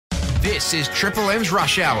This is Triple M's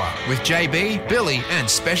Rush Hour with JB, Billy and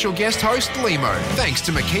special guest host Limo. Thanks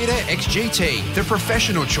to Makita XGT, the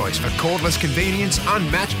professional choice for cordless convenience,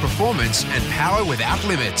 unmatched performance and power without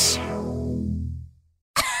limits. End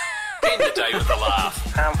the day with a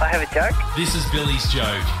laugh. I have a joke. This is Billy's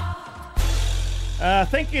joke.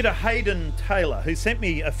 Thank you to Hayden Taylor, who sent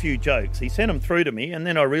me a few jokes. He sent them through to me, and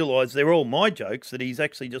then I realised they're all my jokes that he's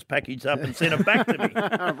actually just packaged up and sent them back to me.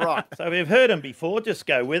 Right. So if you've heard them before, just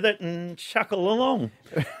go with it and chuckle along.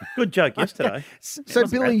 Good joke yesterday. So,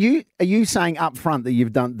 Billy, are you saying up front that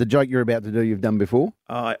you've done the joke you're about to do? You've done before?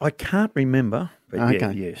 I can't remember, but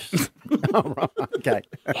Okay. yes. Oh, right. Okay.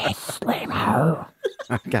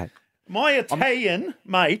 Okay. My Italian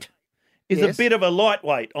mate is Yes. a bit of a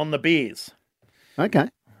lightweight on the beers. Okay.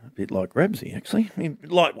 A bit like Rabsy, actually.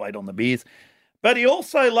 Lightweight on the beers. But he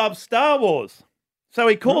also loves Star Wars. So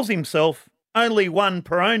he calls himself Only One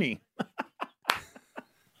Peroni.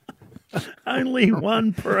 Only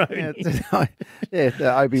One Peroni.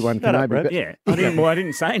 Yeah, Obi-Wan Shut up, Kenobi. Rab. but Yeah, I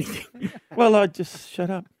didn't say anything. Well, I just shut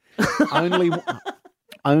up. only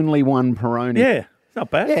one Peroni. Yeah, it's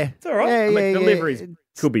not bad. Yeah. It's all right. Yeah, yeah, Deliveries yeah.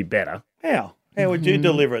 could be better. How would you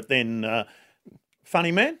deliver it then,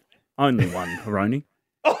 funny man? Only one Peroni.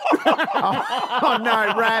 Oh,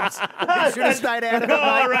 no, Rabs. You should have stayed out of it,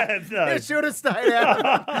 Oh, mate. Rabs, no. You should have stayed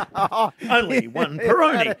out. Only one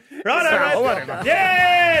Peroni. Right,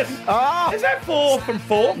 yes! Oh, Is that 4 from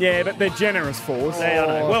 4? Yeah, but they're generous fours. Yeah,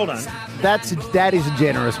 I know. Well done. that is a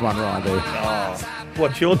generous one right there.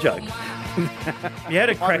 What's your joke? You had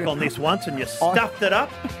a crack on this once and you stuffed it up.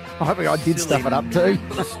 I think I did stuff it up too.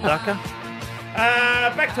 Stucker.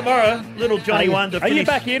 Back tomorrow, little Johnny One to Are you finish.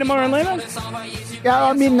 back here tomorrow, Leno? Yeah,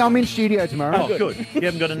 I'm in studio tomorrow. Oh, good. You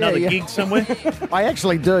haven't got another yeah. gig somewhere? I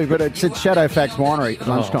actually do, but it's at Shadowfax Winery at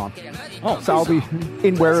lunchtime. Oh, So I'll be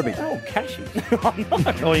in Werribee. Oh, cashy.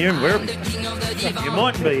 Oh, you're in Werribee. You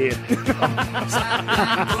might be here.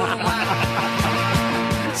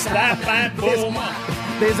 Slap, bam, boom.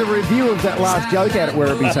 There's a review of that last joke out at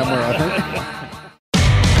Werribee somewhere, I think.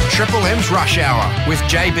 Triple M's Rush Hour with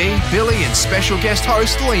JB, Billy and special guest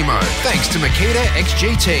host Limo. Thanks to Makita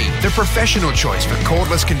XGT, the professional choice for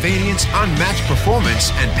cordless convenience, unmatched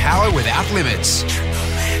performance and power without limits.